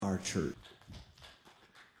church.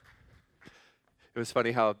 It was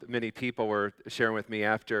funny how many people were sharing with me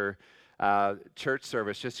after church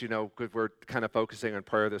service, just, because we're kind of focusing on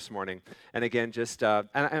prayer this morning. And again, just,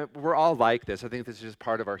 and we're all like this. I think this is just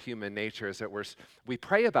part of our human nature, is that we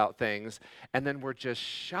pray about things and then we're just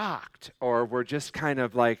shocked, or we're just kind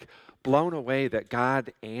of like blown away that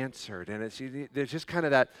God answered. And there's just kind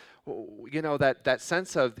of that, that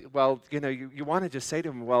sense of, well, you want to just say to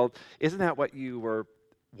him, well, isn't that what you were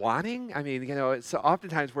wanting? I mean, so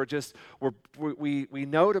oftentimes we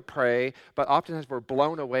know to pray, but oftentimes we're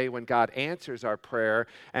blown away when God answers our prayer,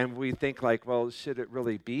 and we think like, well, should it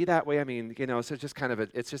really be that way? I mean, so just kind of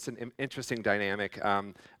it's just an interesting dynamic,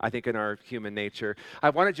 I think, in our human nature.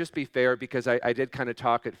 I want to just be fair, because I did kind of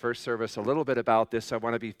talk at first service a little bit about this, so I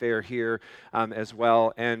want to be fair here as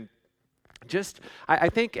well. And I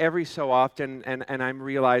think every so often, and I'm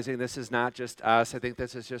realizing this is not just us, I think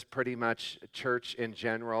this is just pretty much church in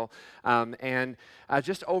general, and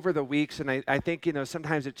just over the weeks, and I think,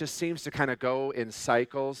 sometimes it just seems to kind of go in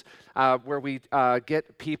cycles, where we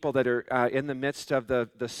get people that are in the midst of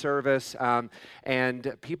the service,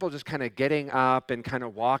 and people just kind of getting up and kind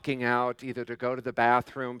of walking out, either to go to the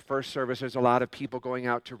bathroom. First service, there's a lot of people going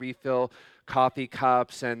out to refill coffee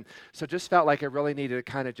cups, and so just felt like I really needed to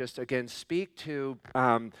kind of just, again, speak to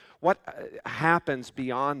what happens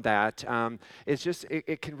beyond that. It's just,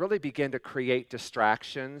 it can really begin to create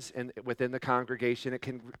distractions within the congregation. It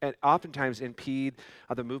can oftentimes impede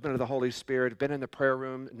the movement of the Holy Spirit. I've been in the prayer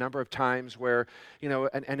room a number of times where,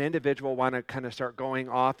 an individual want to kind of start going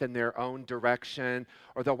off in their own direction,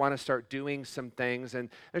 or they'll want to start doing some things, and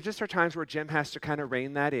there just are times where Jim has to kind of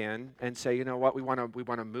rein that in and say, you know what, we want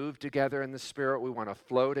to move together in the Spirit. We want to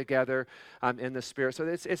flow together in the Spirit. So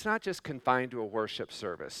it's not just confined to a worship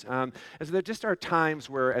service. And so there just are times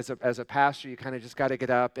where, as a pastor, you kind of just got to get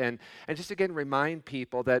up and just, again, remind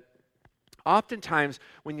people that oftentimes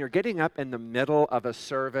when you're getting up in the middle of a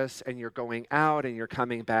service and you're going out and you're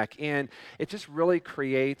coming back in, it just really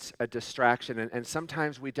creates a distraction. And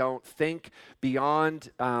sometimes we don't think beyond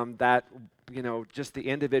that, just the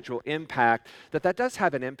individual impact, that does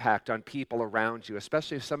have an impact on people around you,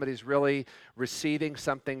 especially if somebody's really receiving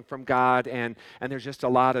something from God, and there's just a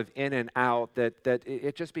lot of in and out, that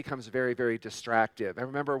it just becomes very, very distractive. I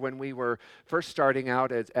remember when we were first starting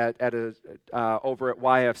out over at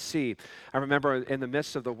YFC, I remember in the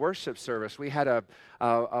midst of the worship service, we had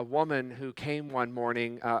a woman who came one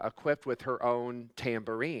morning equipped with her own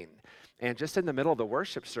tambourine. And just in the middle of the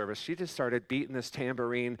worship service, she just started beating this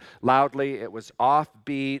tambourine loudly. It was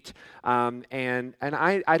offbeat. And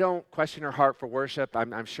I don't question her heart for worship.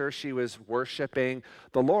 I'm sure she was worshiping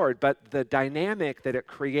the Lord. But the dynamic that it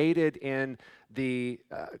created in the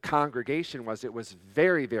congregation was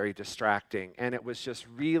very, very distracting. And it was just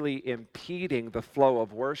really impeding the flow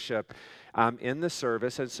of worship in the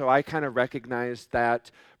service. And so I kind of recognized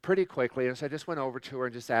that pretty quickly. And so I just went over to her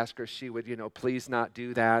and just asked her if she would, please not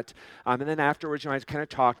do that. And then afterwards, I kind of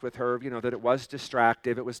talked with her, that it was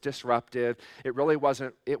distractive, it was disruptive. It really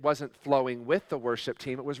wasn't flowing with the worship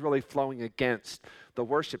team. It was really flowing against the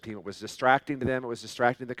worship team. It was distracting to them. It was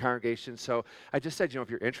distracting the congregation. So I just said, if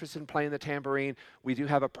you're interested in playing the tambourine, we do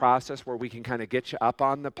have a process where we can kind of get you up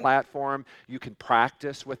on the platform. You can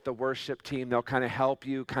practice with the worship team. They'll kind of help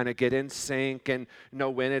you kind of get in sync and know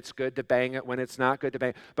when it's good to bang it, when it's not good to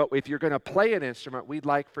bang. But if you're going to play an instrument, we'd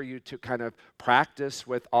like for you to kind of practice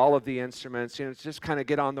with all of the instruments, just kind of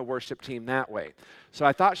get on the worship team that way. So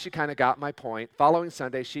I thought she kind of got my point. Following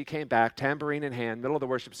Sunday, she came back, tambourine in hand, middle of the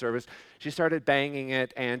worship service. She started banging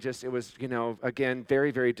it, and just, it was, again,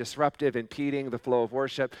 very, very disruptive, impeding the flow of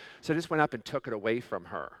worship. So I just went up and took it away from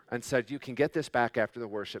her and said, you can get this back after the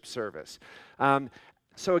worship service.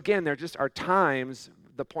 So again, there just are times,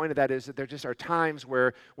 the point of that is that there just are times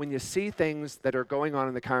where when you see things that are going on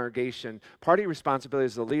in the congregation, part of your responsibility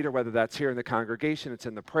as the leader, whether that's here in the congregation, it's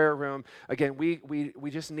in the prayer room, again, we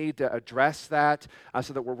just need to address that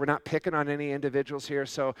so that we're not picking on any individuals here.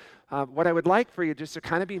 So what I would like for you just to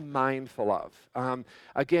kind of be mindful of,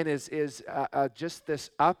 again, is just this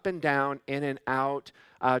up and down, in and out,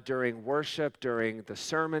 during worship, during the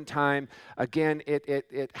sermon time. Again,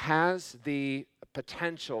 it has the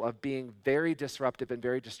potential of being very disruptive and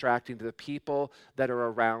very distracting to the people that are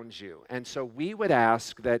around you. And so we would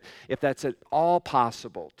ask that if that's at all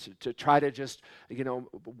possible, to try to just,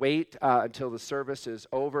 wait until the service is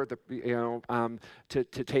over, to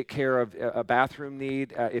take care of a bathroom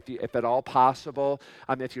need, if at all possible.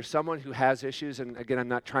 If you're someone who has issues, and again, I'm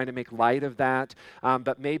not trying to make light of that,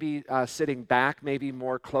 but maybe sitting back, maybe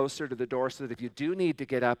more closer to the door, so that if you do need to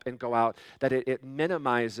get up and go out, that it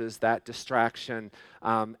minimizes that distraction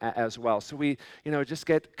caution as well. So we, just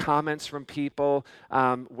get comments from people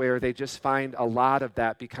where they just find a lot of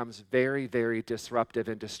that becomes very, very disruptive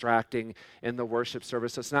and distracting in the worship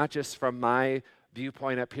service. So it's not just from my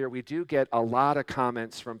viewpoint up here. We do get a lot of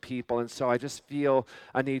comments from people, and so I just feel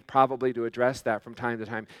a need probably to address that from time to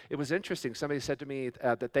time. It was interesting. Somebody said to me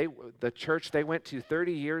that the church they went to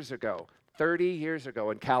 30 years ago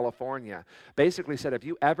in California, basically said if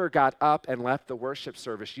you ever got up and left the worship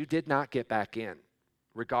service, you did not get back in,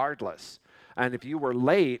 regardless. And if you were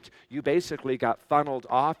late, you basically got funneled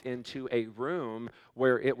off into a room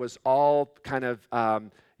where it was all kind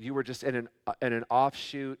of, you were just in an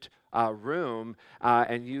offshoot room,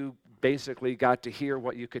 and you basically got to hear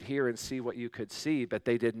what you could hear and see what you could see, but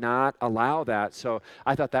they did not allow that. So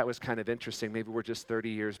I thought that was kind of interesting. Maybe we're just 30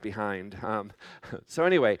 years behind. So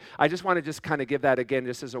anyway, I just want to just kind of give that again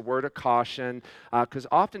just as a word of caution, because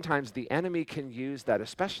oftentimes the enemy can use that,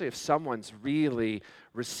 especially if someone's really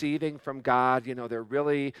receiving from God, they're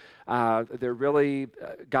really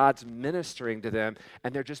God's ministering to them,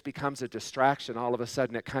 and there just becomes a distraction. All of a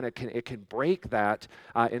sudden, it can break that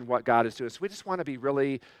in what God is doing. So we just want to be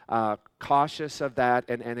really cautious of that,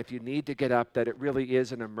 and if you need to get up, that it really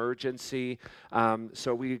is an emergency.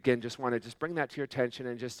 So we again just want to just bring that to your attention,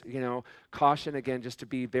 and just caution again, just to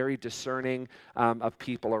be very discerning of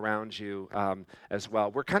people around you as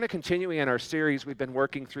well. We're kind of continuing in our series we've been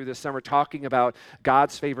working through this summer, talking about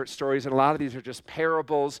God's favorite stories, and a lot of these are just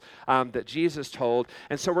parables that Jesus told.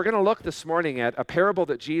 And so we're going to look this morning at a parable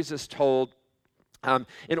that Jesus told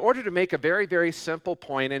in order to make a very, very simple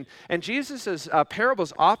point. And Jesus'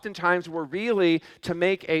 parables oftentimes were really to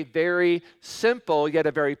make a very simple yet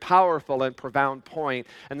a very powerful and profound point.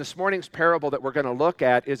 And this morning's parable that we're going to look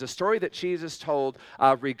at is a story that Jesus told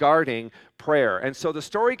regarding prayer. And so the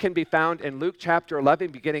story can be found in Luke chapter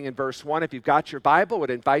 11, beginning in verse 1. If you've got your Bible, I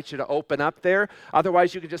would invite you to open up there.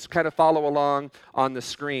 Otherwise, you can just kind of follow along on the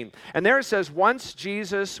screen. And there it says, once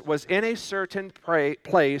Jesus was in a certain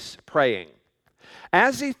place praying.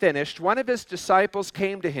 As he finished, one of his disciples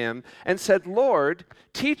came to him and said, Lord,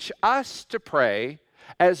 teach us to pray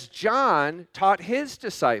as John taught his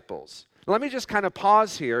disciples. Let me just kind of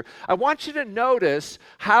pause here. I want you to notice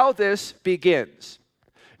how this begins.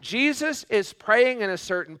 Jesus is praying in a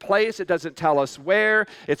certain place. It doesn't tell us where.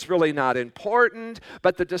 It's really not important.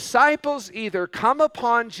 But the disciples either come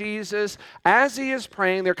upon Jesus as he is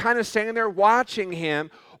praying. They're kind of standing there watching him,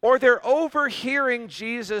 or they're overhearing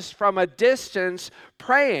Jesus from a distance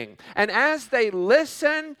praying. And as they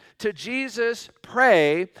listen to Jesus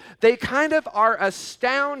pray, they kind of are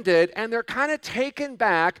astounded, and they're kind of taken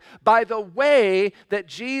back by the way that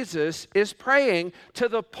Jesus is praying, to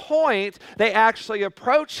the point they actually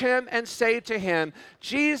approach him and say to him,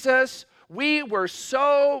 Jesus, we were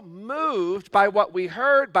so moved by what we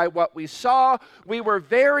heard, by what we saw. We were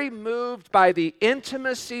very moved by the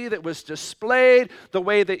intimacy that was displayed, the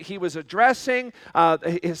way that he was addressing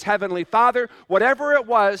his heavenly Father. Whatever it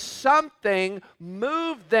was, something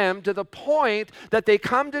moved them to the point that they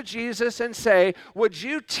come to Jesus and say, would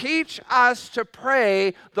you teach us to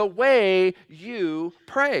pray the way you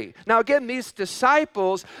pray? Now again, these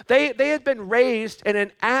disciples, they had been raised in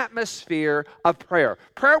an atmosphere of prayer.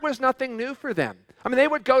 Prayer was nothing new for them. I mean, they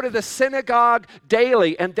would go to the synagogue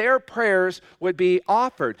daily, and their prayers would be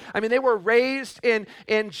offered. I mean, they were raised in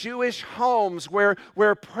Jewish homes where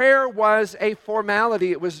prayer was a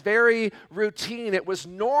formality. It was very routine. It was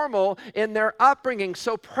normal in their upbringing.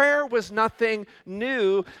 So prayer was nothing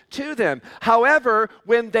new to them. However,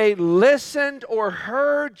 when they listened or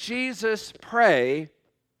heard Jesus pray,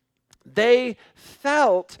 they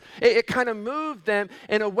felt it kind of moved them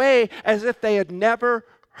in a way as if they had never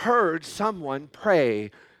heard someone pray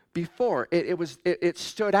before. It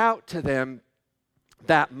stood out to them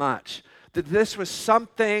that much, that this was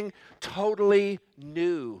something totally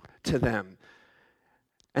new to them.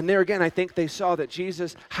 And there again, I think they saw that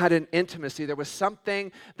Jesus had an intimacy. There was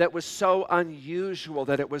something that was so unusual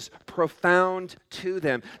that it was profound to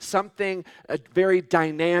them, something very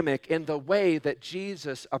dynamic in the way that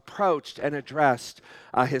Jesus approached and addressed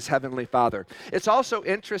his heavenly Father. It's also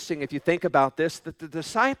interesting, if you think about this, that the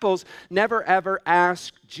disciples never ever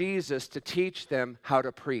asked Jesus to teach them how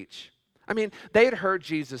to preach. I mean, they had heard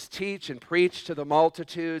Jesus teach and preach to the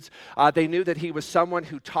multitudes. They knew that he was someone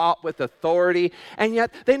who taught with authority, and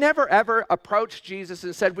yet they never ever approached Jesus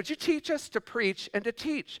and said, would you teach us to preach and to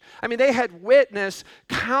teach? I mean, they had witnessed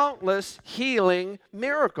countless healing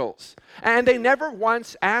miracles, and they never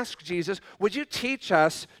once asked Jesus, would you teach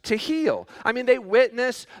us to heal? I mean, they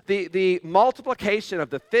witnessed the multiplication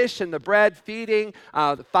of the fish and the bread, feeding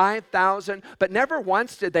the 5,000, but never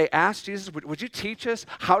once did they ask Jesus, would you teach us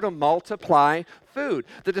how to multiply supply food.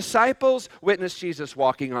 The disciples witnessed Jesus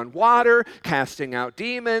walking on water, casting out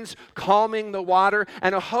demons, calming the water,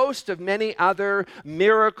 and a host of many other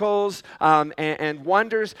miracles and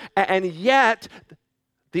wonders. And yet,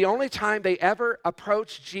 the only time they ever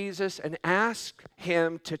approached Jesus and asked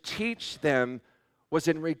him to teach them was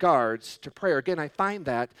in regards to prayer. Again, I find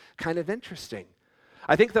that kind of interesting.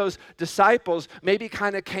 I think those disciples maybe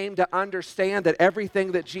kind of came to understand that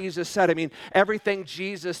everything that Jesus said, everything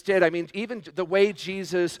Jesus did, even the way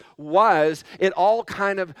Jesus was, it all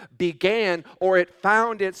kind of began, or it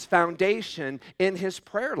found its foundation in his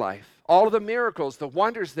prayer life. All of the miracles, the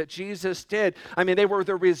wonders that Jesus did, they were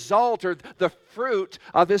the result or the fruit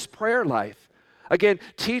of his prayer life. Again,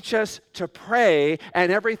 teach us to pray,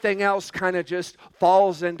 and everything else kind of just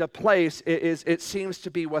falls into place. It seems to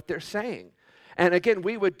be what they're saying. And again,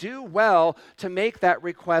 we would do well to make that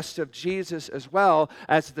request of Jesus as well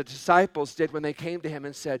as the disciples did when they came to him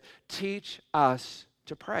and said, teach us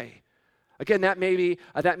to pray. Again, that may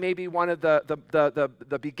be one of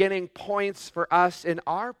the beginning points for us in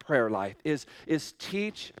our prayer life is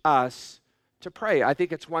teach us to pray. I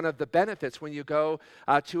think it's one of the benefits when you go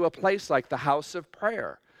to a place like the house of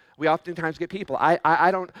prayer. We oftentimes get people,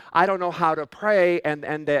 I don't know how to pray, and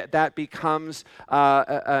that becomes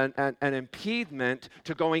an impediment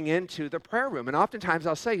to going into the prayer room. And oftentimes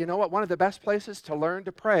I'll say, you know what, one of the best places to learn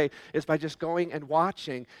to pray is by just going and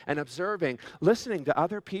watching and observing, listening to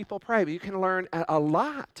other people pray. But you can learn a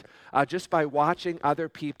lot just by watching other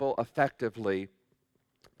people effectively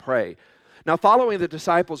pray. Now, following the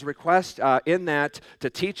disciples' request in that to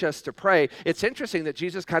teach us to pray, it's interesting that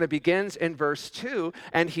Jesus kind of begins in verse 2,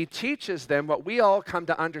 and he teaches them what we all come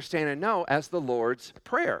to understand and know as the Lord's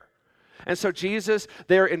Prayer. And so Jesus,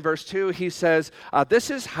 there in verse 2, he says, this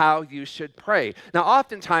is how you should pray. Now,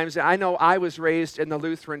 oftentimes, I know I was raised in the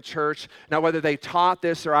Lutheran church. Now, whether they taught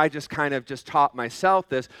this or I just taught myself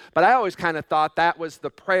this, but I always kind of thought that was the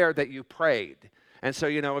prayer that you prayed. And so,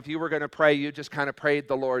 if you were going to pray, you just kind of prayed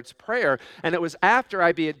the Lord's Prayer. And it was after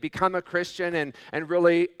I had become a Christian and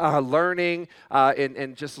really learning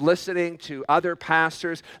and just listening to other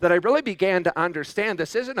pastors that I really began to understand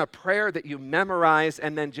this isn't a prayer that you memorize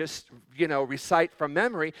and then just, recite from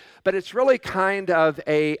memory, but it's really kind of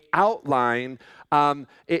a outline.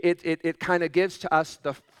 It kind of gives to us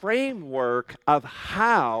the framework of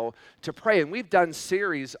how to pray. And we've done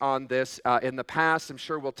series on this in the past. I'm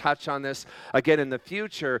sure we'll touch on this again in the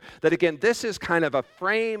future. That again, this is kind of a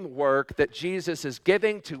framework that Jesus is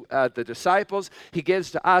giving to the disciples. He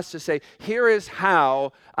gives to us to say, here is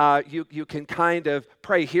how you can kind of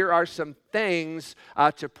pray. Here are some things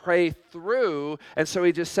to pray through. And so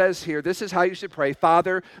he just says here, this is how you should pray.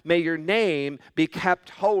 Father, may your name be kept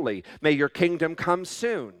holy. May your kingdom come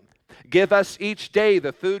soon. Give us each day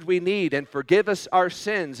the food we need, and forgive us our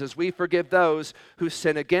sins as we forgive those who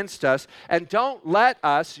sin against us. And don't let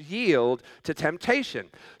us yield to temptation.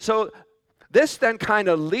 So this then kind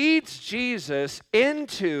of leads Jesus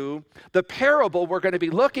into the parable we're going to be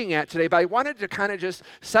looking at today, but I wanted to kind of just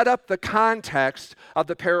set up the context of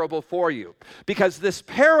the parable for you. Because this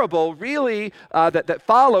parable really that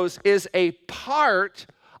follows is a part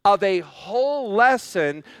of a whole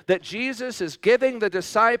lesson that Jesus is giving the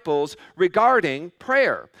disciples regarding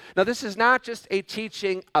prayer. Now, this is not just a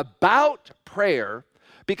teaching about prayer,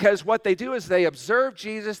 because what they do is they observe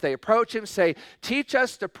Jesus, they approach him, say, teach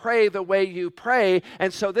us to pray the way you pray.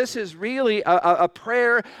 And so this is really a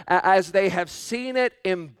prayer as they have seen it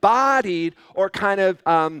embodied or kind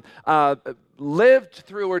of lived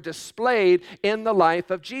through or displayed in the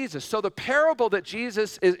life of Jesus. So the parable that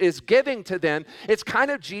Jesus is giving to them, it's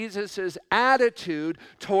kind of Jesus's attitude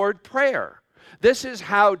toward prayer. This is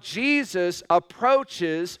how Jesus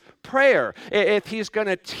approaches prayer. If he's going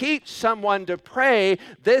to teach someone to pray,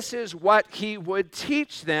 this is what he would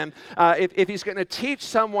teach them. If he's going to teach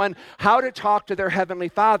someone how to talk to their Heavenly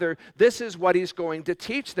Father, this is what he's going to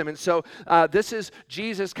teach them. And so this is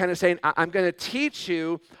Jesus kind of saying, I'm going to teach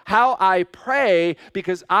you how I pray,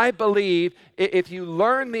 because I believe if you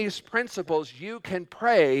learn these principles, you can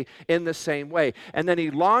pray in the same way. And then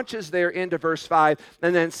he launches there into verse 5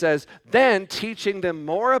 and then says, then teaching them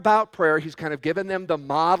more about prayer, he's kind of given them the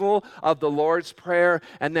model of the Lord's Prayer,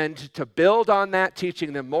 and then to build on that,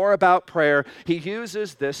 teaching them more about prayer, he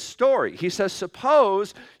uses this story. He says,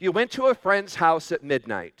 suppose you went to a friend's house at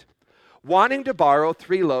midnight, wanting to borrow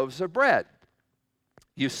 3 loaves of bread.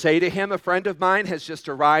 You say to him, a friend of mine has just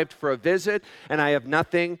arrived for a visit, and I have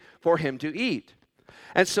nothing for him to eat.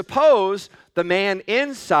 And suppose the man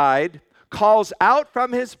inside calls out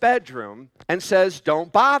from his bedroom and says,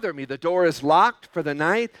 don't bother me. The door is locked for the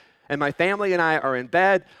night, and my family and I are in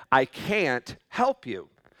bed. I can't help you.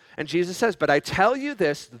 And Jesus says, but I tell you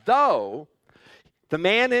this, though the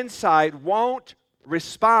man inside won't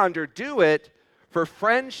respond or do it for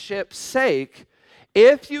friendship's sake,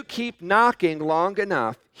 if you keep knocking long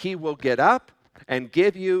enough, he will get up and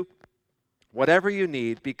give you whatever you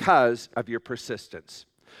need because of your persistence.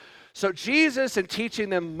 So Jesus, in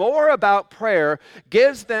teaching them more about prayer,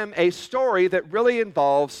 gives them a story that really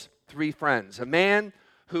involves three friends. A man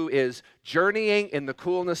who is journeying in the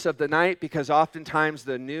coolness of the night because oftentimes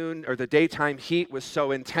the noon or the daytime heat was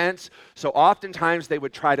so intense. So oftentimes they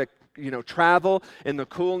would try to travel in the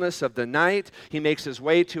coolness of the night. He makes his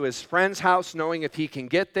way to his friend's house knowing if he can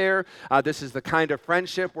get there. This is the kind of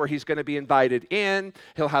friendship where he's going to be invited in.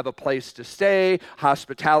 He'll have a place to stay.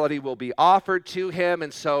 Hospitality will be offered to him.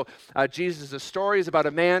 And so Jesus' story is about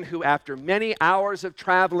a man who, after many hours of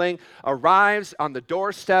traveling, arrives on the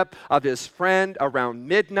doorstep of his friend around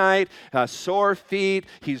midnight, sore feet,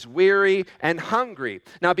 he's weary and hungry.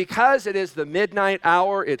 Now, because it is the midnight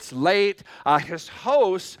hour, it's late, his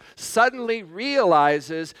host suddenly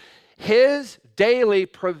realizes his daily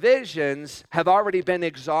provisions have already been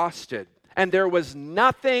exhausted, and there was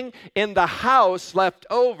nothing in the house left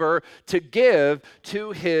over to give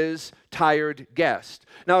to his tired guest.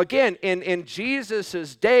 Now again, in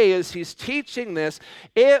Jesus' day, as he's teaching this,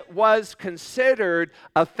 it was considered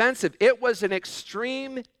offensive. It was an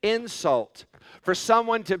extreme insult for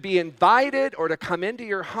someone to be invited or to come into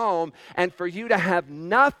your home and for you to have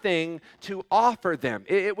nothing to offer them.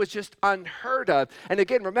 It was just unheard of. And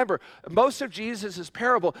again, remember, most of Jesus'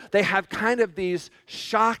 parable, they have kind of these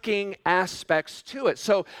shocking aspects to it.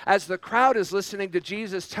 So as the crowd is listening to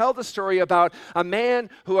Jesus tell the story about a man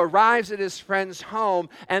who arrives at his friend's home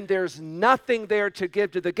and there's nothing there to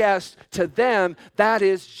give to the guest, to them, that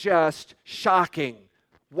is just shocking.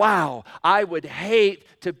 Wow, I would hate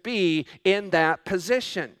to be in that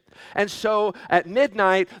position. And so at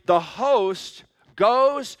midnight, the host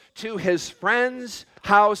goes to his friend's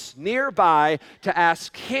house nearby to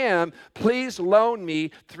ask him, please loan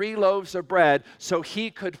me 3 loaves of bread so he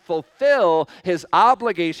could fulfill his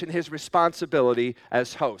obligation, his responsibility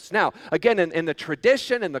as host. Now, again, in the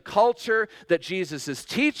tradition and the culture that Jesus is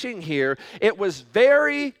teaching here, it was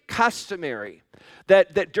very customary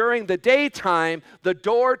that during the daytime, the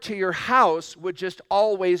door to your house would just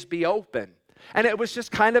always be open. And it was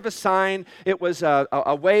just kind of a sign. It was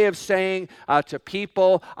a way of saying to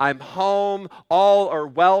people, I'm home, all are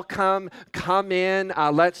welcome, come in,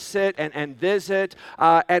 let's sit and visit.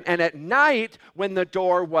 And at night, when the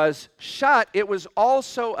door was shut, it was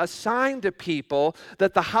also a sign to people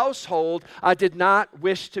that the household did not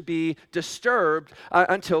wish to be disturbed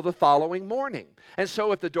until the following morning. And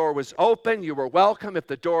so if the door was open, you were welcome. If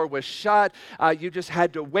the door was shut, you just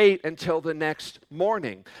had to wait until the next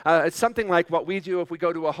morning. It's something like what we do if we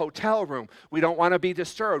go to a hotel room. We don't want to be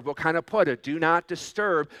disturbed. We'll kind of put a do not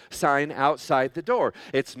disturb sign outside the door.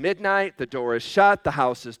 It's midnight, the door is shut, the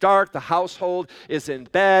house is dark, the household is in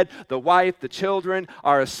bed, the wife, the children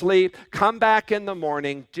are asleep. Come back in the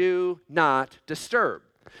morning, do not disturb.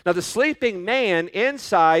 Now, the sleeping man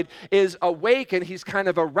inside is awakened. He's kind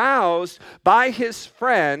of aroused by his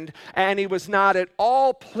friend, and he was not at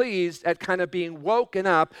all pleased at kind of being woken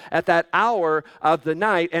up at that hour of the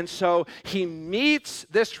night. And so he meets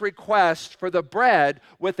this request for the bread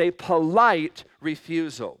with a polite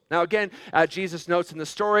refusal. Now again, Jesus notes in the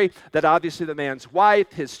story that obviously the man's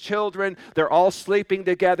wife, his children, they're all sleeping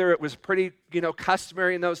together. It was pretty,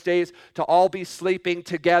 customary in those days to all be sleeping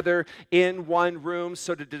together in one room.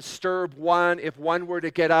 So to disturb one, if one were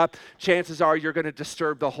to get up, chances are you're going to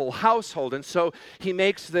disturb the whole household. And so he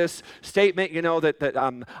makes this statement,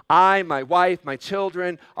 that I, my wife, my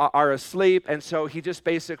children are asleep. And so he just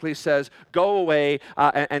basically says, go away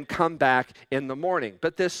and come back in the morning.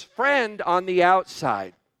 But this friend on the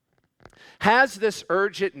outside has this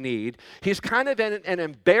urgent need. He's kind of in an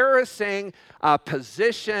embarrassing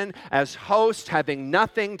position as host, having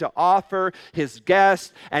nothing to offer his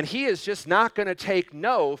guest, and he is just not going to take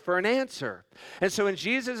no for an answer. And so in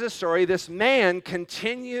Jesus' story, this man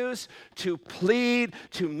continues to plead,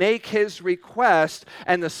 to make his request,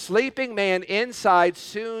 and the sleeping man inside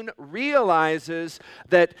soon realizes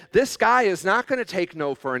that this guy is not going to take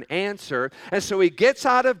no for an answer. And so he gets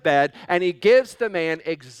out of bed and he gives the man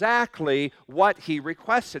exactly what he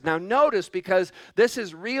requested. Now notice, because this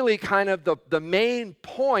is really kind of the main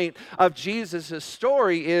point of Jesus'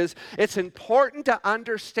 story, is it's important to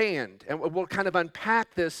understand, and we'll kind of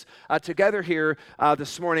unpack this together here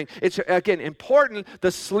this morning. It's, again, important.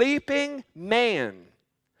 The sleeping man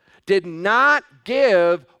did not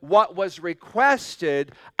give what was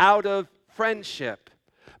requested out of friendship,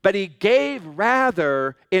 but he gave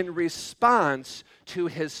rather in response to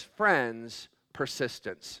his friend's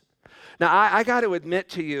persistence. Now, I got to admit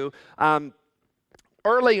to you,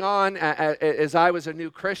 early on, as I was a new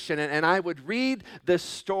Christian, and I would read this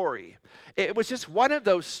story, it was just one of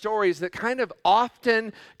those stories that kind of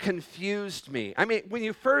often confused me. I mean, when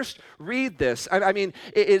you first read this, I mean,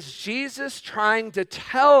 is Jesus trying to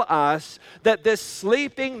tell us that this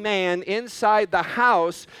sleeping man inside the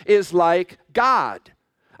house is like God?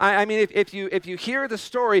 I mean, if you hear the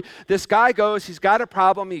story, this guy goes, he's got a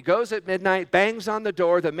problem, he goes at midnight, bangs on the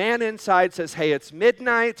door, the man inside says, hey, it's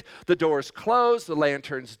midnight, the door's closed, the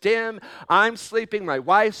lantern's dim, I'm sleeping, my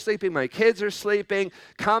wife's sleeping, my kids are sleeping,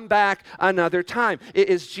 come back another time.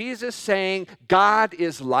 Is Jesus saying God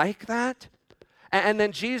is like that? And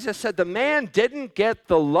then Jesus said the man didn't get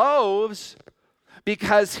the loaves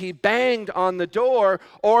because he banged on the door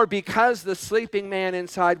or because the sleeping man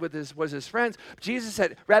inside was his friends. Jesus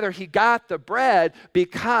said, rather, he got the bread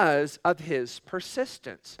because of his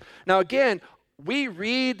persistence. Now, again, we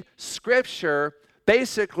read Scripture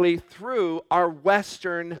basically through our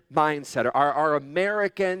Western mindset. Our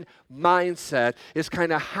American mindset is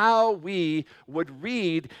kind of how we would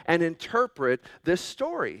read and interpret this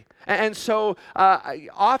story. And so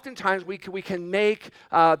oftentimes we can make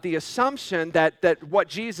the assumption that what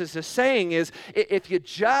Jesus is saying is if you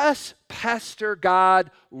just pester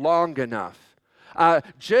God long enough,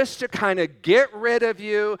 just to kind of get rid of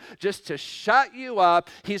you, just to shut you up,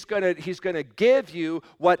 he's gonna give you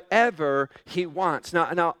whatever he wants.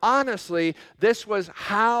 Now, honestly, this was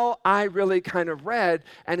how I really kind of read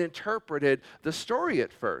and interpreted the story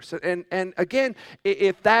at first. And again,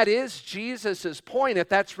 if that is Jesus's point, if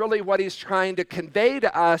that's really what he's trying to convey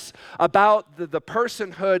to us about the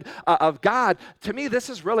personhood of God, to me, this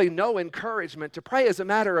is really no encouragement to pray. As a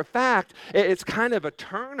matter of fact, it's kind of a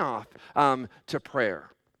turnoff to prayer.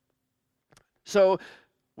 So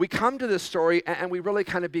we come to this story and we really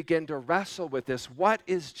kind of begin to wrestle with this. What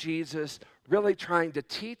is Jesus really trying to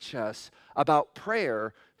teach us about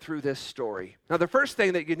prayer through this story? Now, the first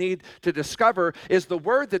thing that you need to discover is the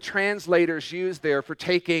word the translators use there for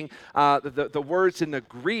taking the words in the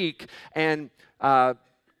Greek and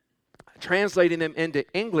translating them into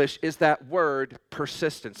English is that word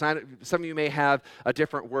persistence. Some of you may have a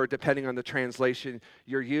different word depending on the translation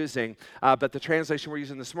you're using, but the translation we're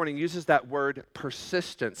using this morning uses that word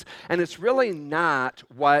persistence. And it's really not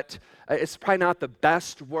it's probably not the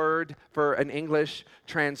best word for an English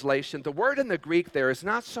translation. The word in the Greek there is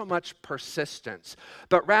not so much persistence,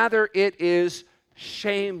 but rather it is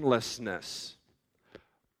shamelessness,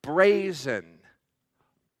 brazen,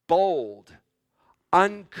 bold,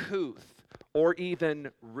 uncouth, or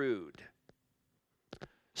even rude.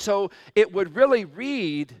 So it would really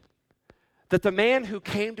read that the man who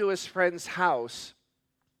came to his friend's house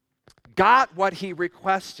got what he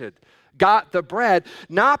requested, got the bread,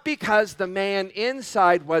 not because the man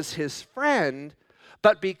inside was his friend,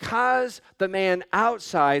 but because the man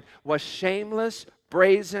outside was shameless,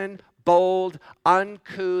 brazen, bold,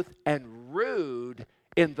 uncouth, and rude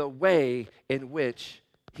in the way in which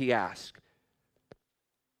he asked.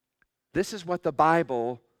 This is what the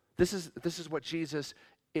Bible, this is what Jesus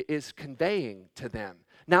is conveying to them.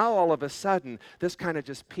 Now, all of a sudden, this kind of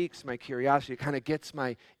just piques my curiosity. It kind of gets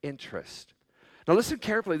my interest. Now, listen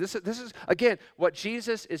carefully. This is, again, what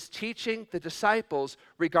Jesus is teaching the disciples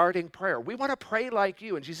regarding prayer. We want to pray like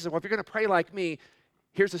you. And Jesus said, well, if you're going to pray like me,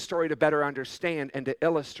 here's a story to better understand and to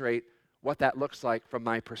illustrate what that looks like from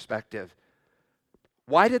my perspective.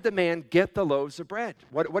 Why did the man get the loaves of bread?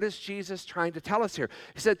 What is Jesus trying to tell us here?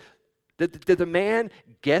 He said, did the man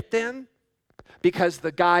get them because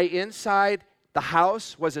the guy inside the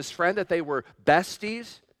house was his friend, that they were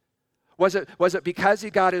besties? Was it because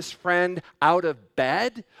he got his friend out of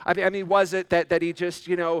bed? I mean, was it that he just,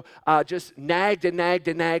 just nagged and nagged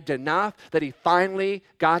and nagged enough that he finally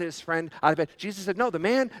got his friend out of bed? Jesus said, no, the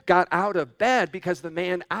man got out of bed because the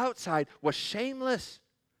man outside was shameless.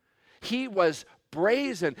 He was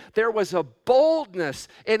brazen. There was a boldness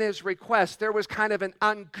in his request. There was kind of an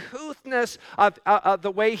uncouthness of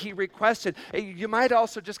the way he requested. You might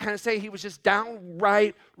also just kind of say he was just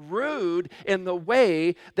downright rude in the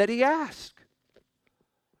way that he asked.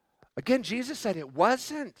 Again, Jesus said it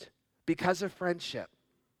wasn't because of friendship.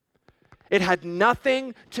 It had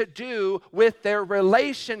nothing to do with their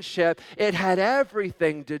relationship. It had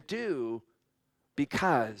everything to do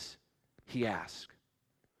because he asked.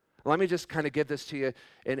 Let me just kind of give this to you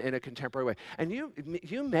in a contemporary way. And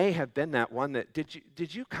you may have been that one that,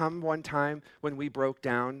 did you come one time when we broke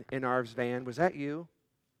down in our van? Was that you?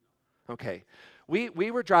 Okay.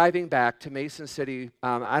 we were driving back to Mason City.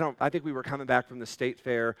 I think we were coming back from the state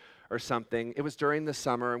fair or something. It was during the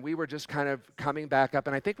summer, and we were just kind of coming back up.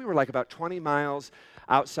 And I think we were like about 20 miles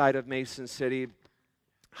outside of Mason City.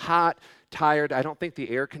 Hot, tired. I don't think the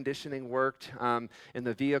air conditioning worked in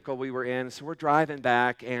the vehicle we were in. So we're driving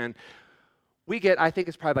back, and I think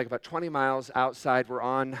it's probably like about 20 miles outside. We're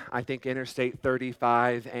on, I think, Interstate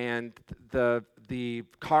 35, and the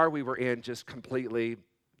car we were in just completely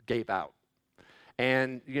gave out.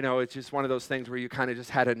 And, it's just one of those things where you kind of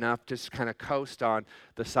just had enough, just kind of coast on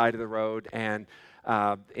the side of the road, and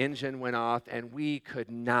the engine went off, and we could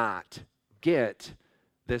not get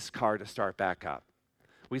this car to start back up.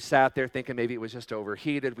 We sat there thinking maybe it was just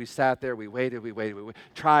overheated. We sat there, we waited, we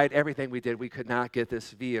tried everything we did. We could not get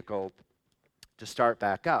this vehicle to start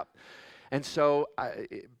back up. And so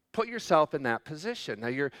put yourself in that position. Now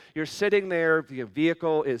you're sitting there, the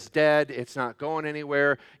vehicle is dead, it's not going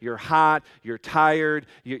anywhere, you're hot, you're tired,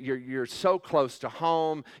 you're so close to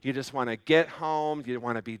home, you just want to get home, you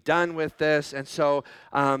want to be done with this. And so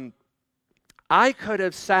I could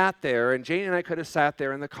have sat there, and Janie and I could have sat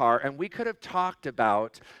there in the car, and we could have talked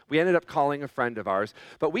about, we ended up calling a friend of ours,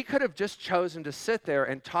 but we could have just chosen to sit there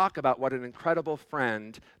and talk about what an incredible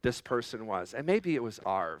friend this person was. And maybe it was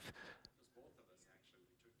Arv.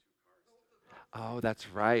 Oh, that's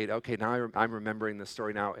right. Okay, now I'm remembering the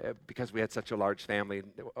story now. Because we had such a large family,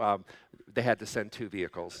 they had to send 2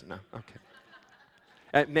 vehicles. No, okay.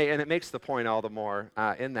 And it makes the point all the more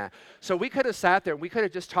in that. So we could have sat there and we could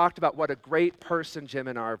have just talked about what a great person Jim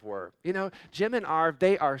and Arv were. Jim and Arv,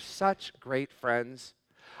 they are such great friends.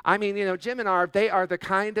 I mean, Jim and Arv, they are the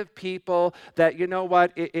kind of people that,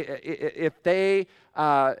 if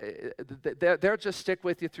they'll just stick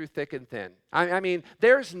with you through thick and thin. I mean,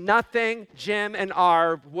 there's nothing Jim and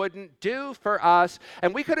Arv wouldn't do for us.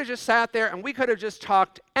 And we could have just sat there and we could have just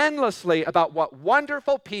talked endlessly about what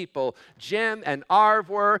wonderful people Jim and Arv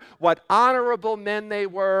were, what honorable men they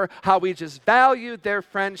were, how we just valued their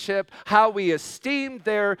friendship, how we esteemed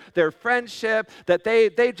their friendship, that they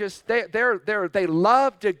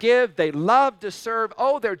love to give, they love to serve.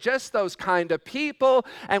 Oh, they're just those kind of people.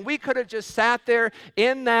 And we could have just sat there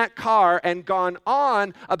in that car and gone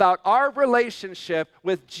on about our relationship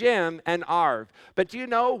with Jim and Arv. But do you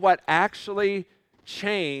know what actually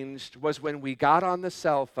changed was when we got on the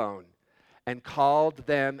cell phone and called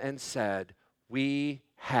them and said, we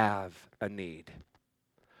have a need.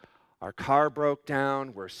 Our car broke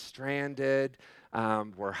down, we're stranded,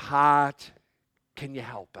 we're hot. Can you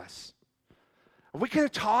help us? We could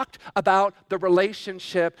have talked about the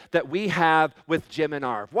relationship that we have with Jim and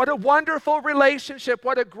Arv. What a wonderful relationship.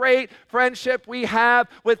 What a great friendship we have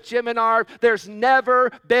with Jim and Arv. There's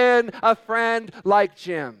never been a friend like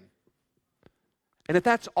Jim. And if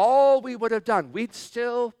that's all we would have done, we'd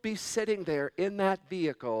still be sitting there in that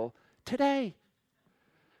vehicle today.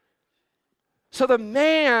 So the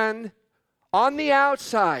man on the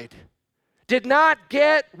outside did not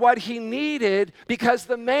get what he needed because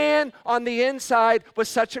the man on the inside was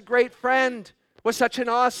such a great friend, was such an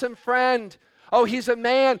awesome friend. Oh, he's a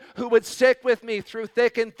man who would stick with me through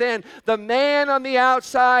thick and thin. The man on the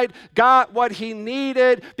outside got what he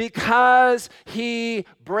needed because he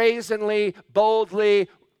brazenly, boldly,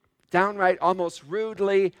 downright almost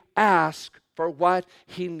rudely asked for what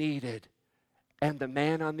he needed. And the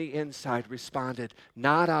man on the inside responded,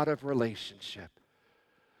 not out of relationship,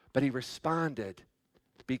 but he responded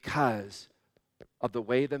because of the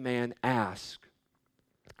way the man asked,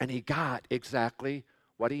 and he got exactly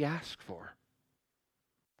what he asked for.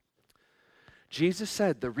 Jesus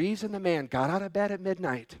said the reason the man got out of bed at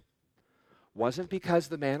midnight wasn't because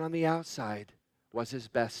the man on the outside was his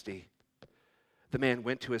bestie. The man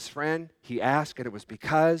went to his friend, he asked, and it was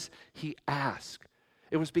because he asked.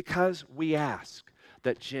 It was because we asked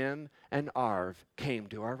that Jim and Arv came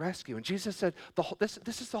to our rescue. And Jesus said, this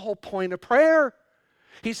is the whole point of prayer.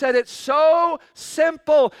 He said it's so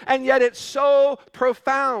simple, and yet it's so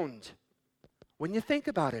profound. When you think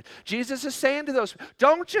about it, Jesus is saying to those,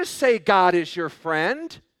 don't just say God is your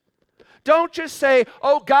friend. Don't just say,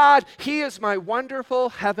 oh God, He is my wonderful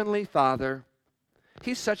Heavenly Father.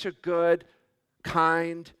 He's such a good,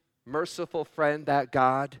 kind, merciful friend, that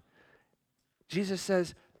God. Jesus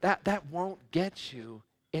says, that won't get you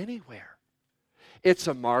anywhere. It's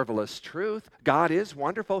a marvelous truth. God is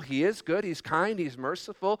wonderful. He is good. He's kind. He's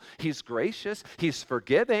merciful. He's gracious. He's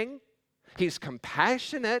forgiving. He's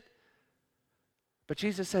compassionate. But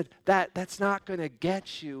Jesus said that's not going to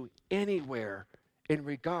get you anywhere in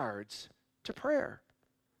regards to prayer.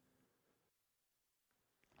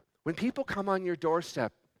 When people come on your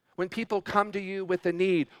doorstep, when people come to you with a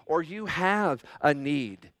need, or you have a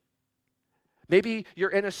need, Maybe you're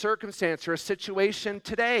in a circumstance or a situation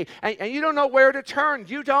today, and you don't know where to turn.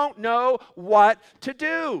 You don't know what to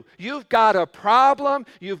do. You've got a problem.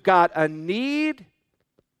 You've got a need.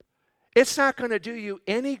 It's not going to do you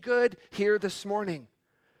any good here this morning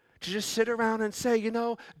to just sit around and say,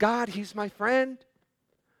 God, He's my friend.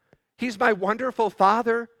 He's my wonderful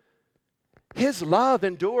Father. His love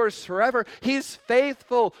endures forever. He's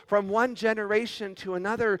faithful from one generation to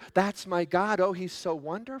another. That's my God. Oh, He's so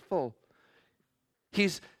wonderful.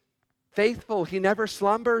 He's faithful. He never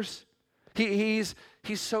slumbers. He's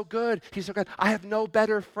so good. He's so good. I have no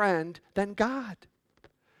better friend than God.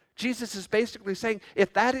 Jesus is basically saying,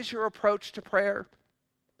 if that is your approach to prayer,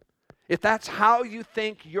 if that's how you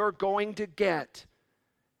think you're going to get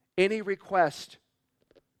any request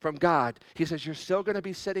from God, He says you're still going to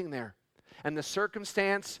be sitting there. And the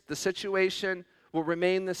circumstance, the situation will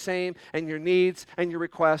remain the same, and your needs and your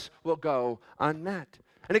requests will go unmet.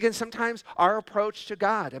 And again, sometimes our approach to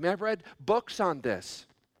God, I've read books on this.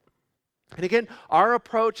 And again, our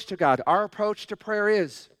approach to God, our approach to prayer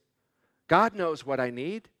is, God knows what I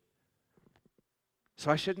need, so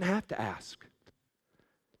I shouldn't have to ask.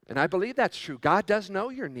 And I believe that's true. God does know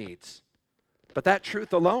your needs. But that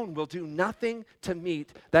truth alone will do nothing to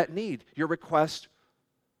meet that need, your request,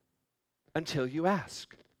 until you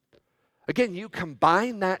ask. Again, you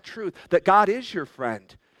combine that truth that God is your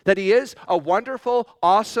friend, that He is a wonderful,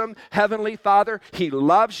 awesome Heavenly Father. He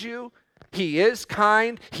loves you. He is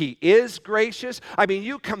kind. He is gracious.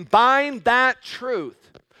 You combine that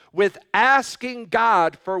truth with asking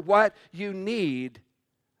God for what you need,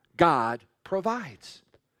 God provides.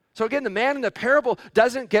 So again, the man in the parable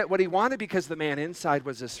doesn't get what he wanted because the man inside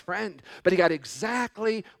was his friend, but he got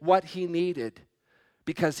exactly what he needed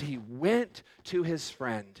because he went to his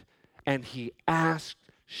friend and he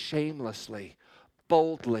asked shamelessly,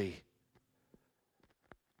 boldly,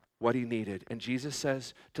 what he needed. And Jesus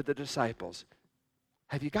says to the disciples,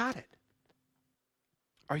 have you got it?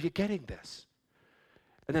 Are you getting this?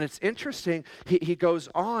 And then it's interesting, he goes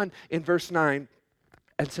on in verse 9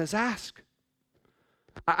 and says, ask.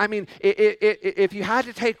 If you had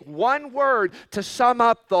to take one word to sum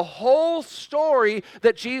up the whole story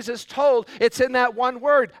that Jesus told, it's in that one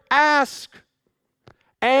word, ask.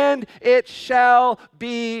 And it shall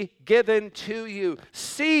be given to you.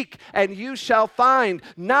 Seek, and you shall find.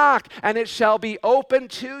 Knock, and it shall be open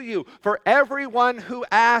to you. For everyone who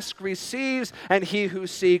asks receives, and he who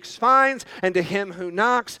seeks finds, and to him who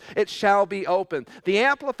knocks it shall be open. The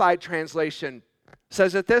Amplified Translation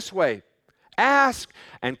says it this way: ask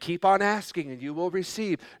and keep on asking, and you will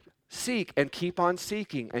receive. Seek and keep on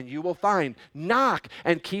seeking, and you will find. Knock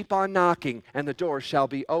and keep on knocking, and the door shall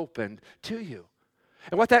be opened to you.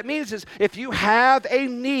 And what that means is if you have a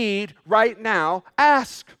need right now,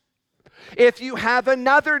 ask. If you have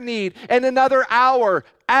another need in another hour,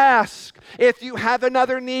 ask. If you have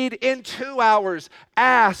another need in 2 hours,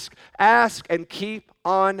 ask. Ask and keep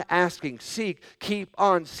on asking. Seek, keep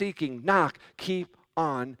on seeking. Knock, keep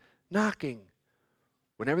on knocking.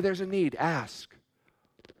 Whenever there's a need, ask.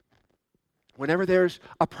 Whenever there's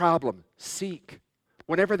a problem, seek.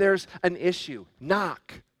 Whenever there's an issue,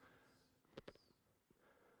 knock.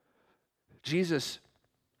 Jesus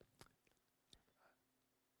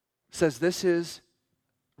says this is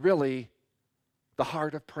really the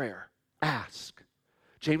heart of prayer. Ask.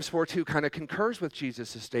 James 4:2 kind of concurs with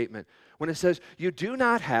Jesus' statement when it says, you do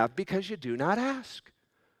not have because you do not ask.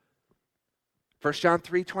 1 John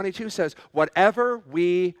 3:22 says, whatever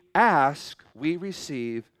we ask, we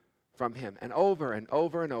receive from Him. And over and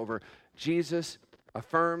over and over, Jesus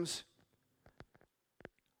affirms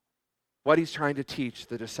what He's trying to teach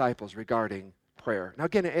the disciples regarding prayer. Now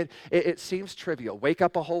again, it seems trivial. Wake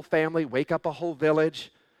up a whole family, wake up a whole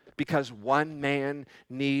village because one man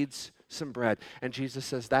needs some bread. And Jesus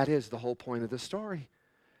says that is the whole point of the story.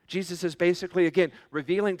 Jesus is basically, again,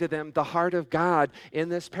 revealing to them the heart of God in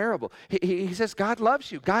this parable. He says God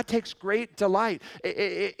loves you. God takes great delight.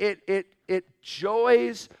 It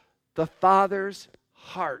joys the Father's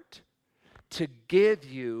heart to give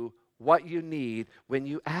you what you need when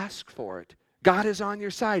you ask for it. God is on your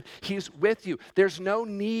side. He's with you. There's no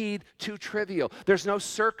need too trivial. There's no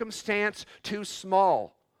circumstance too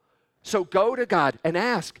small. So go to God and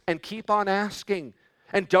ask and keep on asking.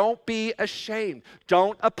 And don't be ashamed.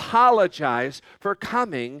 Don't apologize for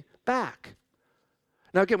coming back.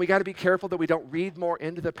 Now again, we got to be careful that we don't read more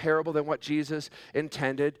into the parable than what Jesus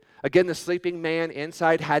intended. Again, the sleeping man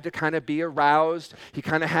inside had to kind of be aroused. He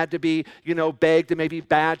kind of had to be, begged and maybe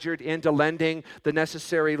badgered into lending the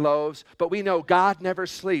necessary loaves. But we know God never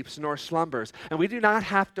sleeps nor slumbers. And we do not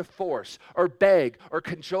have to force or beg or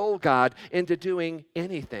cajole God into doing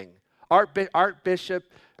anything. Archbishop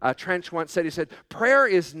Trench once said, he said, prayer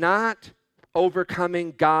is not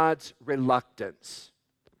overcoming God's reluctance.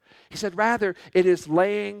 He said, rather, it is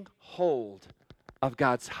laying hold of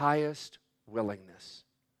God's highest willingness.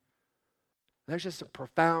 There's just a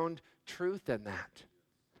profound truth in that.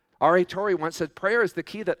 R.A. Torrey once said, prayer is the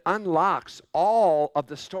key that unlocks all of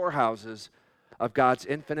the storehouses of God's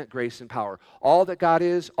infinite grace and power. All that God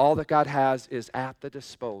is, all that God has is at the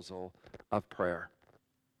disposal of prayer.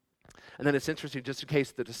 And then it's interesting, just in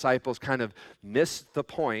case the disciples kind of missed the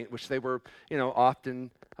point, which they were,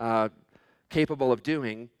 often capable of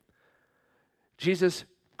doing, Jesus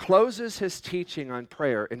closes his teaching on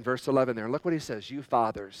prayer in verse 11 there. And look what he says, you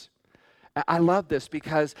fathers. I love this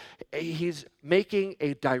because he's making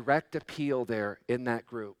a direct appeal there in that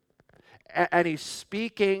group. And he's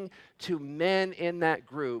speaking to men in that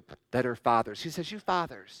group that are fathers. He says, you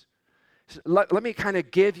fathers. Let me kind of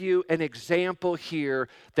give you an example here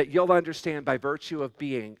that you'll understand by virtue of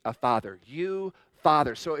being a father. You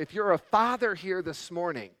father. So if you're a father here this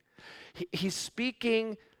morning, he's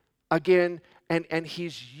speaking again, and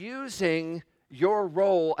he's using your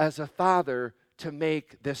role as a father to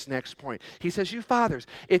make this next point. He says, you fathers,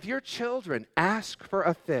 if your children ask for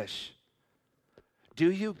a fish, do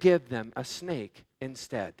you give them a snake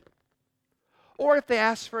instead? Or if they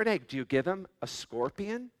ask for an egg, do you give them a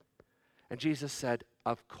scorpion? And Jesus said,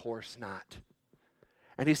 of course not.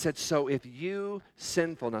 And he said, so if you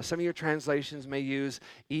sinful, now some of your translations may use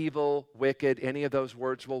evil, wicked, any of those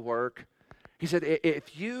words will work. He said,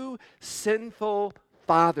 if you sinful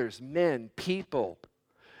fathers, men, people,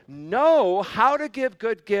 know how to give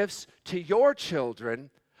good gifts to your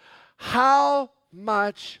children, how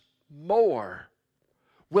much more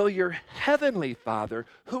will your heavenly Father,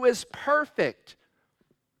 who is perfect,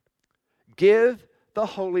 give the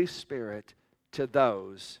Holy Spirit to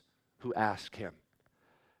those who ask him?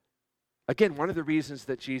 Again, one of the reasons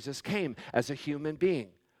that Jesus came as a human being,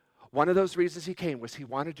 one of those reasons he came was he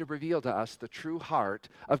wanted to reveal to us the true heart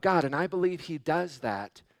of God. And I believe he does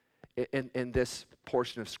that in this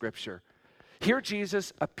portion of Scripture. Here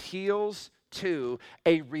Jesus appeals to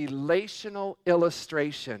a relational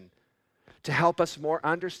illustration to help us more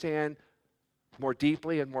understand more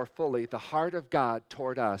deeply and more fully the heart of God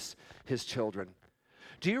toward us, his children.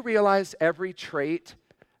 Do you realize every trait,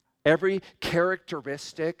 every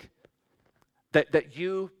characteristic that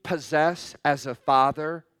you possess as a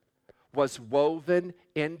father was woven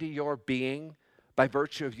into your being by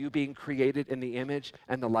virtue of you being created in the image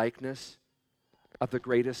and the likeness of the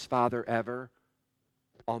greatest Father ever,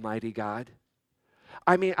 Almighty God?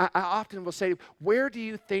 I mean, I often will say, where do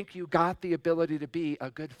you think you got the ability to be a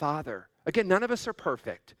good father? Again, none of us are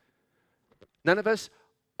perfect. None of us,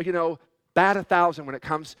 bat 1,000 when it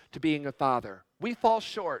comes to being a father. We fall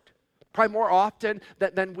short, probably more often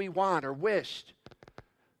than we want or wished.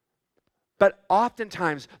 But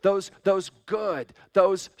oftentimes, those good,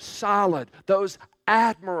 those solid, those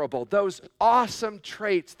admirable, those awesome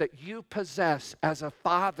traits that you possess as a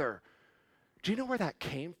father, do you know where that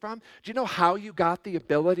came from? Do you know how you got the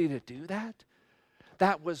ability to do that?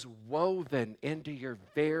 That was woven into your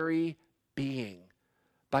very being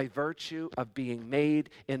by virtue of being made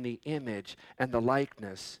in the image and the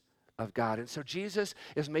likeness of God. And so Jesus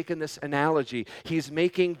is making this analogy. He's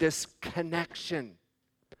making this connection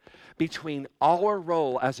between our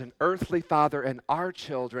role as an earthly father and our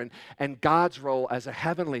children and God's role as a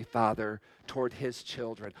heavenly father toward his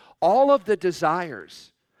children. All of the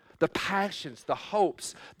desires, the passions, the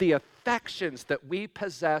hopes, the affections that we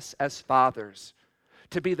possess as fathers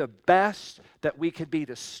to be the best that we can be,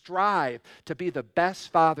 to strive to be the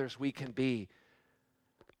best fathers we can be,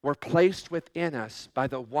 were placed within us by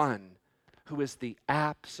the one who is the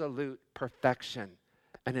absolute perfection,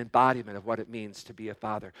 an embodiment of what it means to be a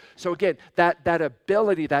father. So again, that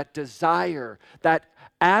ability, that desire, that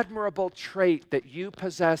admirable trait that you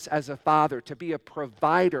possess as a father to be a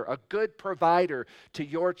provider, a good provider to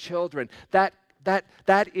your children, that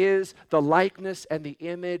is the likeness and the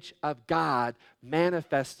image of God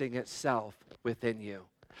manifesting itself within you.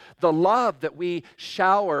 The love that we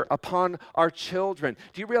shower upon our children,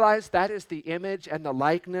 do you realize that is the image and the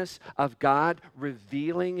likeness of God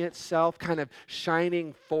revealing itself, kind of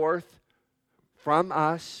shining forth from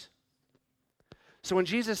us? So when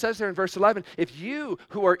Jesus says there in verse 11, if you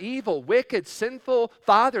who are evil, wicked, sinful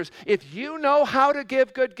fathers, if you know how to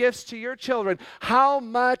give good gifts to your children, how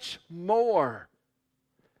much more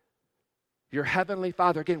your heavenly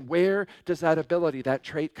Father? Again, where does that ability, that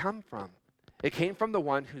trait come from? It came from the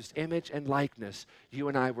one whose image and likeness you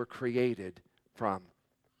and I were created from.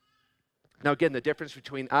 Now again, the difference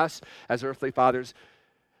between us as earthly fathers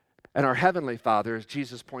And our Heavenly Father, as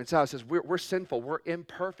Jesus points out, says we're sinful, we're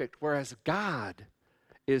imperfect, whereas God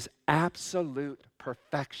is absolute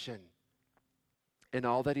perfection in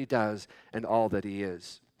all that He does and all that He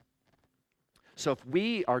is. So if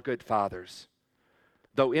we are good fathers,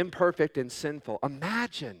 though imperfect and sinful,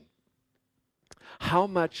 imagine how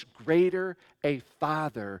much greater a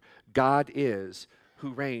Father God is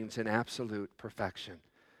who reigns in absolute perfection.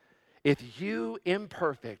 If you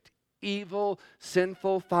imperfect, evil,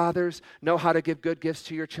 sinful fathers know how to give good gifts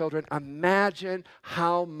to your children, imagine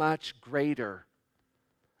how much greater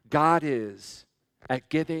God is at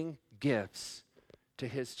giving gifts to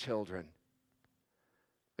His children.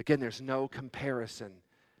 Again, there's no comparison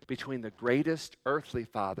between the greatest earthly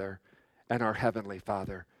Father and our Heavenly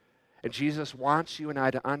Father. And Jesus wants you and I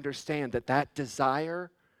to understand that that desire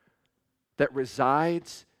that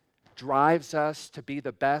resides, drives us to be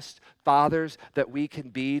the best fathers that we can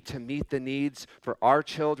be, to meet the needs for our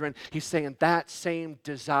children. He's saying that same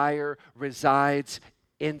desire resides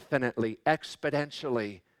infinitely,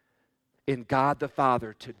 exponentially in God the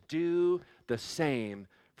Father to do the same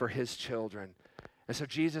for His children. And so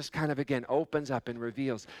Jesus kind of again opens up and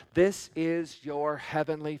reveals, this is your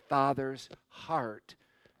Heavenly Father's heart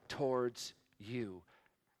towards you.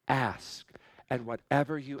 Ask, and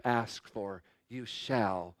whatever you ask for, you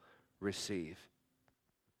shall receive.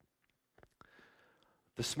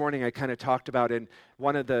 This morning I kind of talked about in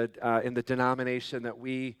one of the in the denomination that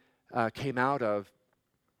we came out of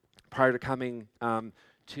prior to coming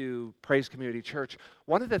to Praise Community Church,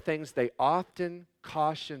 one of the things they often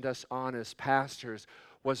cautioned us on as pastors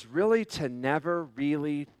was really to never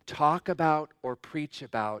really talk about or preach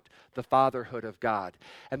about the fatherhood of God.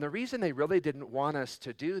 And the reason they really didn't want us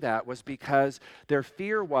to do that was because their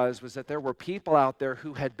fear was that there were people out there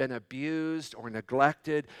who had been abused or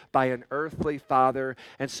neglected by an earthly father.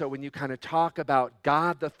 And so when you kind of talk about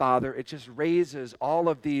God the Father, it just raises all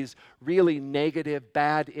of these really negative,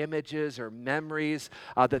 bad images or memories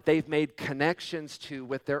that they've made connections to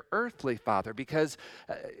with their earthly father. Because,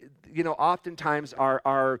 oftentimes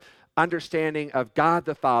our understanding of God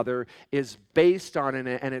the Father is based on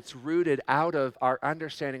and it's rooted out of our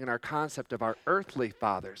understanding and our concept of our earthly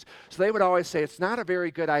fathers. So they would always say it's not a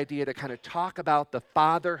very good idea to kind of talk about the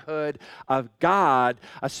fatherhood of God,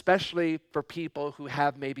 especially for people who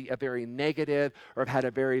have maybe a very negative or have had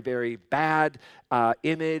a very, very bad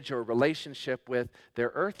image or relationship with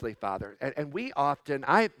their earthly father. And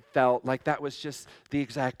I felt like that was just the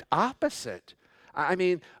exact opposite. I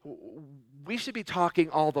mean, we should be talking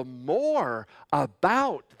all the more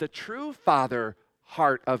about the true father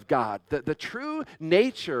heart of God, the true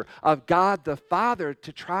nature of God the Father,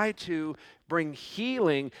 to try to bring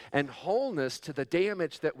healing and wholeness to the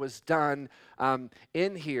damage that was done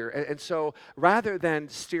in here. And so rather than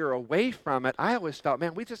steer away from it, I always felt,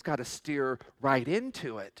 man, we just got to steer right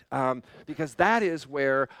into it, because that is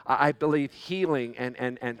where I believe healing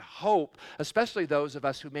and hope, especially those of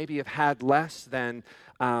us who maybe have had less than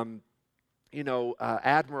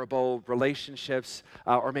admirable relationships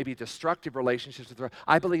or maybe destructive relationships.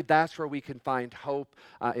 I believe that's where we can find hope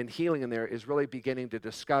and healing in there, is really beginning to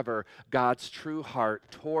discover God's true heart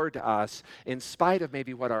toward us in spite of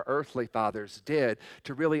maybe what our earthly fathers did,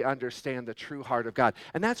 to really understand the true heart of God.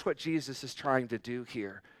 And that's what Jesus is trying to do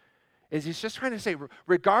here, is He's just trying to say,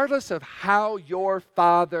 regardless of how your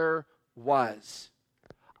father was,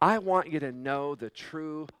 I want you to know the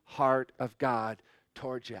true heart of God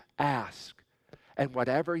towards you. Ask, and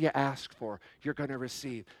whatever you ask for, you're going to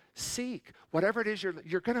receive. Seek, whatever it is,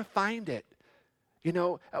 you're going to find it.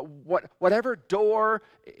 Whatever door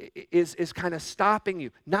is kind of stopping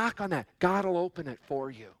you, knock on that. God will open it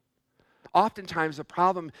for you. Oftentimes the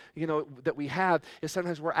problem, that we have is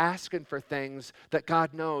sometimes we're asking for things that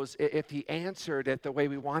God knows if He answered it the way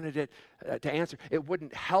we wanted it to answer, it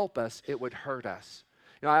wouldn't help us, it would hurt us.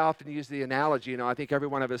 I often use the analogy, I think every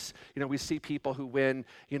one of us, we see people who win,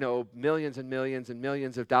 millions and millions and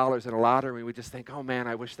millions of dollars in a lottery, and we just think, oh man,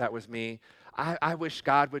 I wish that was me. I wish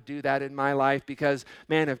God would do that in my life, because,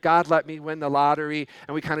 man, if God let me win the lottery,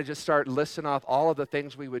 and we kind of just start listing off all of the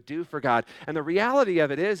things we would do for God. And the reality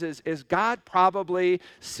of it is God probably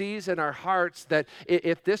sees in our hearts that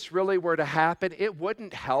if this really were to happen, it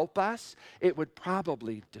wouldn't help us. It would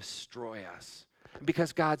probably destroy us.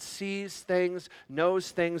 Because God sees things,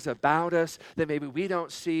 knows things about us that maybe we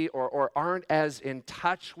don't see or aren't as in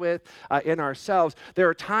touch with in ourselves. There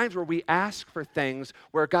are times where we ask for things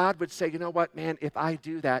where God would say, you know what, man, if I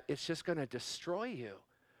do that, it's just going to destroy you.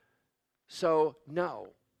 So, no.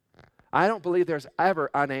 I don't believe there's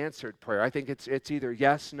ever unanswered prayer. I think it's either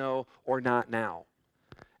yes, no, or not now.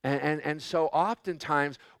 And so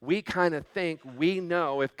oftentimes we kind of think we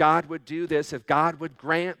know if God would do this, if God would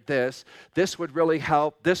grant this, this would really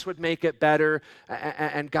help, this would make it better.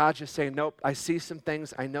 And God's just saying, nope, I see some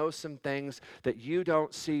things, I know some things that you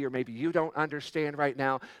don't see or maybe you don't understand right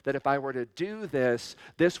now, that if I were to do this,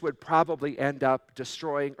 this would probably end up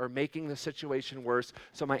destroying or making the situation worse.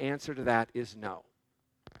 So my answer to that is no.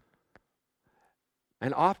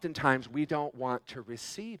 And oftentimes we don't want to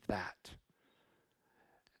receive that.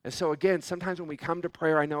 And so again, sometimes when we come to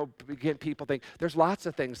prayer, I know, again, people think, there's lots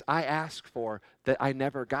of things I asked for that I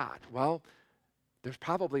never got. Well, there's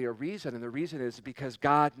probably a reason, and the reason is because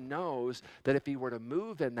God knows that if he were to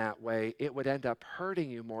move in that way, it would end up hurting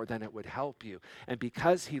you more than it would help you. And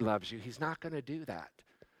because he loves you, he's not going to do that.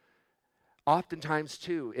 Oftentimes,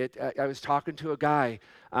 too, I was talking to a guy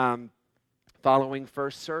following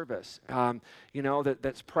first service,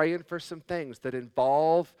 that's praying for some things that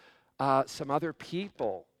involve some other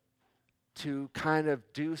people to kind of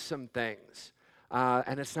do some things,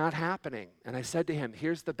 and it's not happening. And I said to him,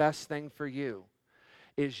 here's the best thing for you,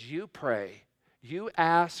 is you pray, you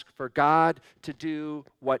ask for God to do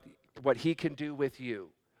what he can do with you,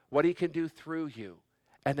 what he can do through you,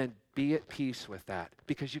 and then be at peace with that,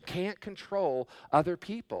 because you can't control other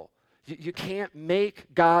people. You can't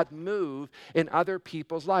make God move in other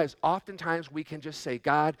people's lives. Oftentimes we can just say,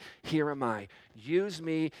 God, here am I. Use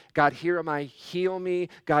me. God, here am I. Heal me.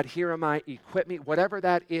 God, here am I. Equip me. Whatever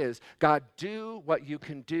that is, God, do what you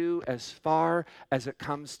can do as far as it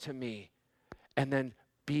comes to me. And then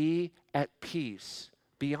be at peace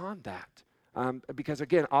beyond that. Because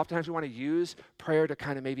again, oftentimes we want to use prayer to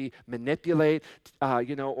kind of maybe manipulate,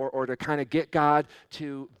 or to kind of get God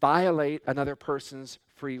to violate another person's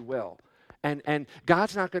free will. And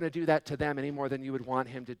God's not going to do that to them any more than you would want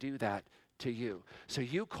him to do that to you. So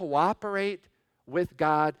you cooperate with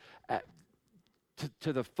God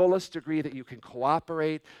to the fullest degree that you can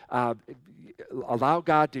cooperate. Allow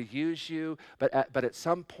God to use you. But at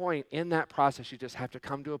some point in that process, you just have to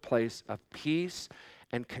come to a place of peace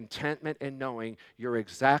and contentment in knowing you're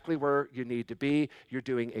exactly where you need to be. You're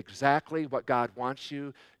doing exactly what God wants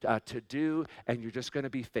you to do, and you're just going to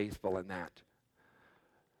be faithful in that.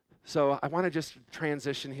 So I want to just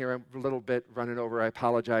transition here a little bit, running over. I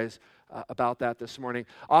apologize about that this morning.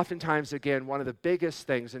 Oftentimes, again, one of the biggest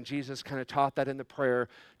things, and Jesus kind of taught that in the prayer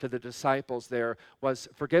to the disciples there, was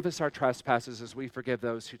forgive us our trespasses as we forgive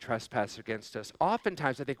those who trespass against us.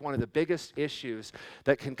 Oftentimes, I think one of the biggest issues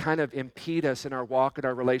that can kind of impede us in our walk and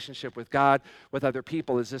our relationship with God, with other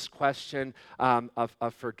people, is this question of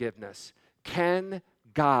forgiveness. Can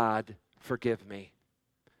God forgive me?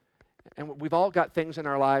 And we've all got things in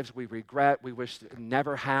our lives we regret, we wish it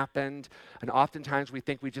never happened, and oftentimes we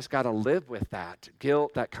think we just got to live with that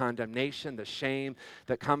guilt, that condemnation, the shame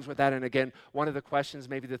that comes with that. And again, one of the questions,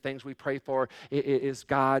 maybe the things we pray for is,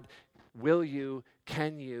 God,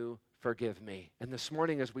 can you forgive me? And this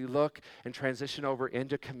morning as we look and transition over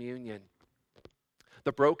into communion,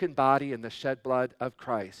 the broken body and the shed blood of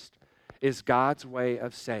Christ is God's way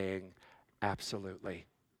of saying, absolutely,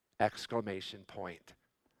 exclamation point.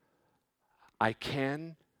 I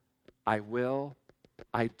can, I will,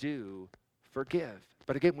 I do forgive.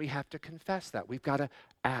 But again, we have to confess that. We've got to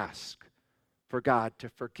ask for God to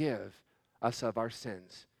forgive us of our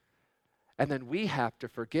sins. And then we have to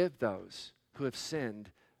forgive those who have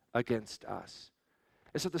sinned against us.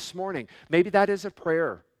 And so this morning, maybe that is a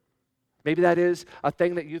prayer. Maybe that is a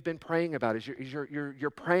thing that you've been praying about, is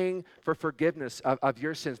you're praying for forgiveness of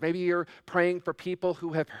your sins. Maybe you're praying for people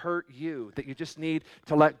who have hurt you that you just need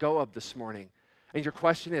to let go of this morning. And your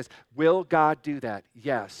question is, will God do that?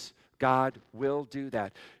 Yes, God will do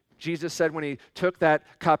that. Jesus said when he took that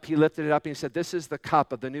cup, he lifted it up and he said, this is the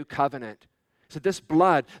cup of the new covenant. He said, this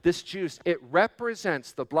blood, this juice, it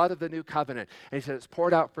represents the blood of the new covenant. And he said, it's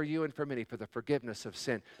poured out for you and for many for the forgiveness of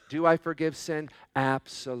sin. Do I forgive sin?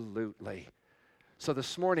 Absolutely. So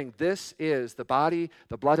this morning, this is the body,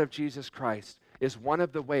 the blood of Jesus Christ, is one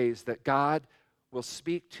of the ways that God will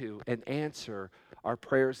speak to and answer our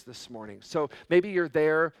prayers this morning. So maybe you're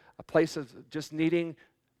there, a place of just needing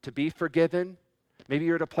to be forgiven. Maybe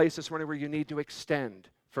you're at a place this morning where you need to extend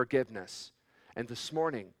forgiveness. And this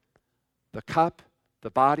morning, the cup, the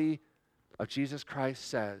body of Jesus Christ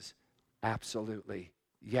says, absolutely,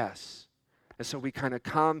 yes. And so we kind of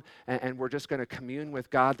come and we're just going to commune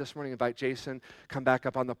with God this morning. Invite Jason, come back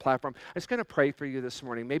up on the platform. I'm just going to pray for you this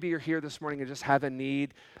morning. Maybe you're here this morning and just have a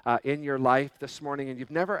need in your life this morning and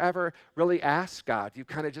you've never ever really asked God. You've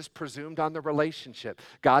kind of just presumed on the relationship.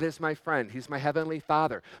 God is my friend. He's my heavenly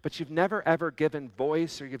Father. But you've never ever given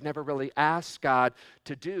voice or you've never really asked God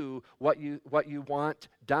to do what you want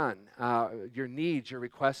done, your needs, your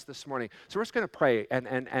requests this morning. So we're just going to pray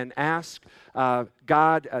and ask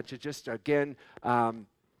God to just, again,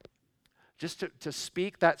 just to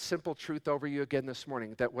speak that simple truth over you again this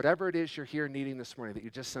morning, that whatever it is you're here needing this morning, that you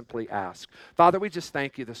just simply ask. Father, we just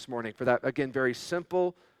thank you this morning for that, again, very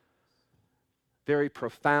simple, very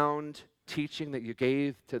profound teaching that you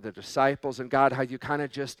gave to the disciples. And God, how you kind of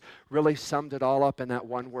just really summed it all up in that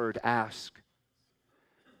one word, ask.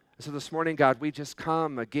 And so this morning, God, we just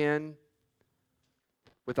come again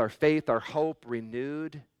with our faith, our hope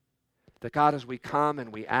renewed, that God, as we come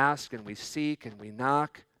and we ask and we seek and we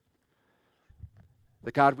knock,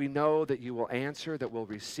 that God, we know that you will answer, that we'll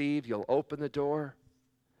receive, you'll open the door.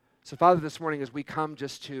 So Father, this morning as we come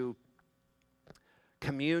just to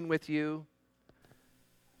commune with you,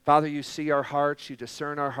 Father, you see our hearts, you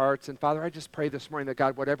discern our hearts, and Father, I just pray this morning that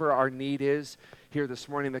God, whatever our need is here this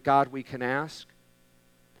morning, that God, we can ask,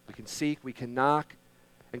 we can seek, we can knock,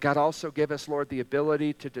 and God, also give us, Lord, the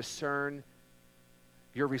ability to discern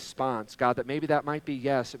your response. God, that maybe that might be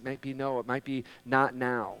yes, it might be no, it might be not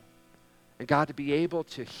now. And God, to be able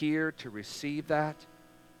to hear, to receive that,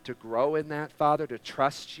 to grow in that, Father, to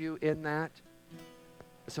trust you in that.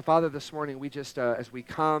 So, Father, this morning, we just, as we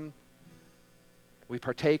come, we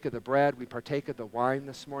partake of the bread, we partake of the wine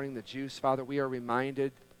this morning, the juice, Father, we are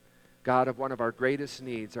reminded, God, of one of our greatest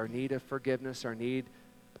needs, our need of forgiveness, our need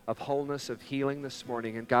of wholeness, of healing this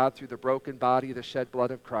morning. And God, through the broken body, the shed blood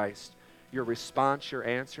of Christ, your response, your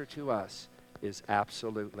answer to us is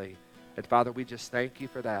absolutely. And Father, we just thank you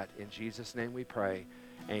for that. In Jesus' name we pray.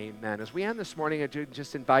 Amen. As we end this morning, I do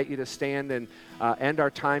just invite you to stand and end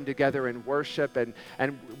our time together in worship. And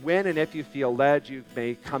when and if you feel led, you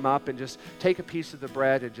may come up and just take a piece of the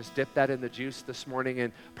bread and just dip that in the juice this morning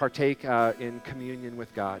and partake in communion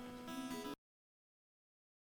with God.